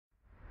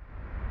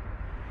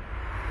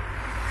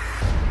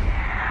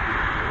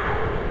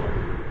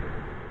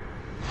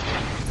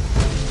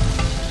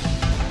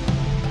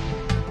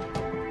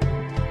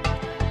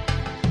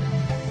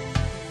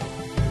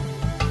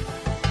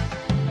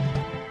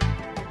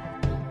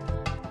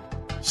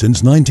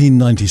Since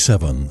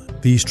 1997,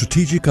 the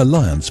strategic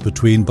alliance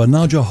between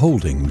Banaja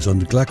Holdings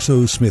and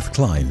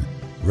GlaxoSmithKline,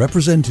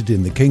 represented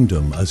in the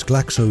kingdom as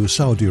Glaxo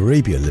Saudi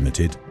Arabia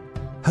Limited,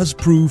 has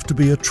proved to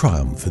be a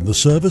triumph in the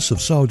service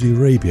of Saudi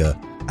Arabia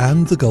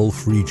and the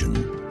Gulf region.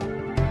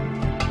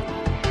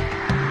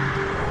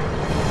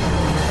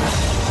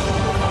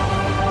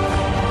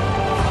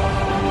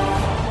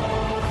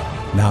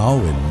 Now,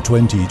 in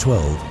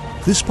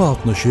 2012, this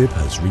partnership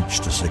has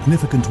reached a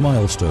significant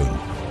milestone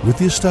with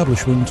the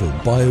establishment of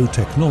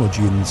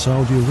biotechnology in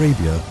Saudi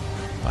Arabia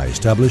by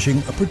establishing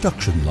a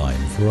production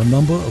line for a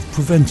number of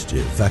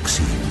preventative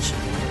vaccines.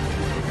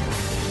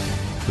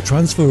 The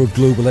transfer of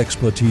global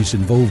expertise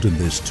involved in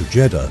this to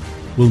Jeddah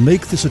will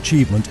make this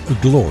achievement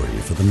a glory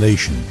for the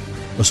nation,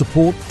 a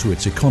support to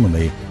its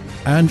economy,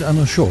 and an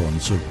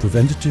assurance of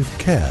preventative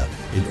care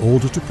in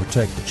order to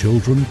protect the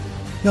children,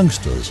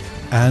 youngsters,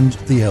 and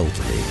the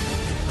elderly.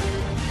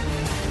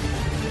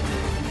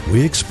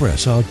 We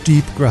express our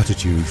deep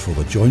gratitude for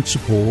the joint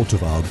support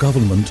of our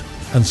government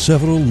and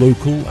several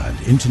local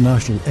and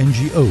international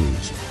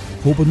NGOs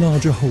for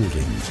Banaja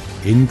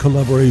Holdings in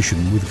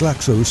collaboration with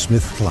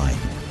GlaxoSmithKline.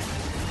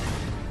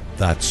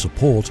 That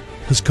support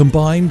has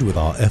combined with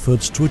our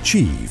efforts to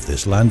achieve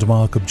this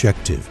landmark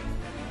objective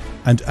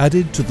and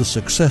added to the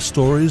success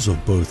stories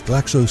of both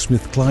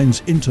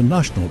GlaxoSmithKline's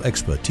international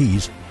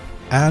expertise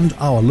and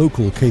our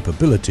local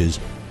capabilities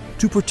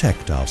to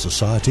protect our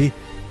society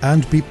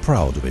and be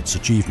proud of its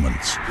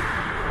achievements.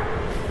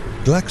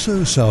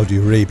 Glaxo Saudi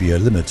Arabia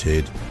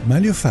Limited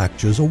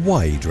manufactures a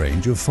wide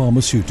range of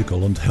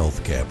pharmaceutical and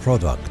healthcare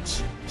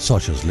products,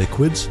 such as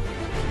liquids,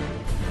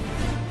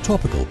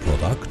 topical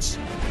products,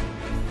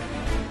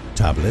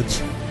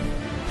 tablets,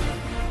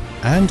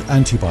 and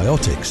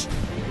antibiotics,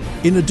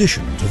 in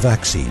addition to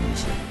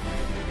vaccines.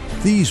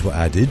 These were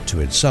added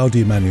to its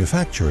Saudi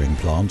manufacturing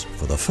plant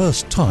for the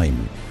first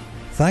time,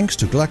 thanks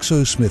to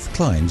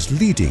GlaxoSmithKline's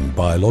leading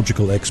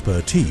biological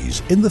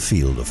expertise in the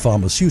field of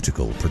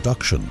pharmaceutical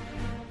production.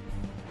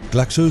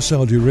 Glaxo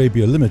Saudi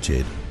Arabia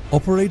Limited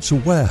operates a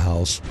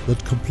warehouse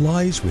that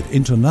complies with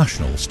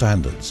international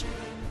standards,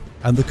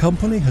 and the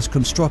company has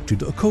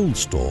constructed a cold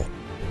store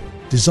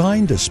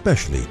designed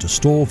especially to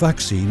store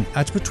vaccine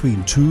at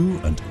between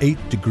 2 and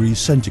 8 degrees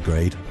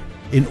centigrade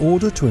in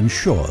order to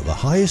ensure the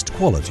highest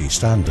quality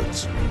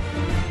standards.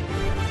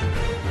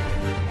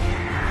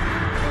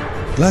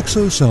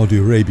 Glaxo Saudi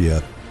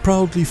Arabia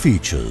proudly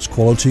features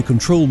quality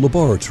control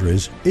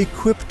laboratories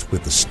equipped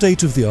with the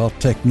state-of-the-art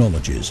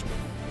technologies,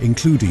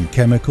 including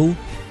chemical,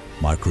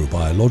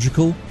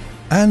 microbiological,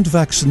 and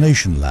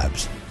vaccination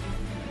labs,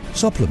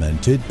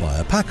 supplemented by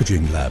a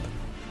packaging lab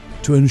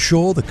to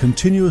ensure the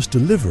continuous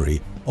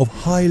delivery of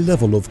high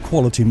level of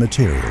quality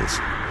materials.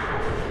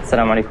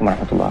 Assalamu alaikum wa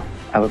rahmatullah.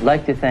 I would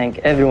like to thank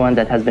everyone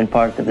that has been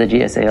part of the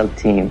GSAL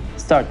team,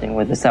 starting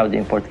with the Saudi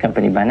import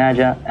company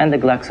Banaja and the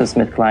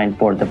GlaxoSmithKline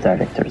board of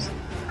directors,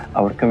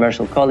 our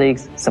commercial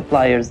colleagues,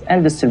 suppliers,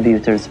 and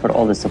distributors for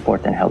all the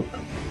support and help.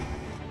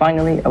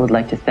 Finally, I would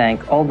like to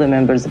thank all the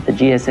members of the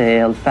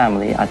GSAL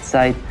family at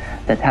site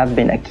that have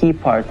been a key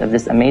part of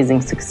this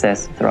amazing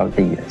success throughout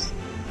the years.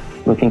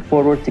 Looking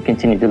forward to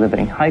continue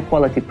delivering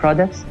high-quality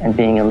products and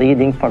being a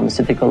leading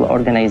pharmaceutical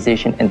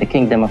organization in the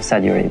Kingdom of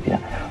Saudi Arabia,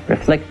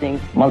 reflecting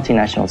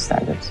multinational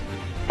standards.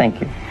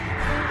 Thank you.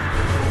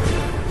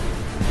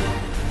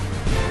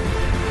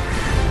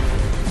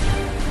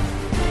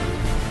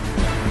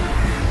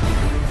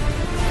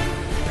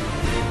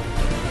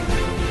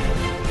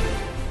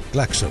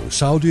 Glaxo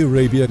Saudi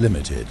Arabia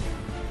Limited.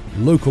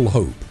 Local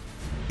hope.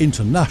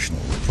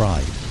 International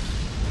pride.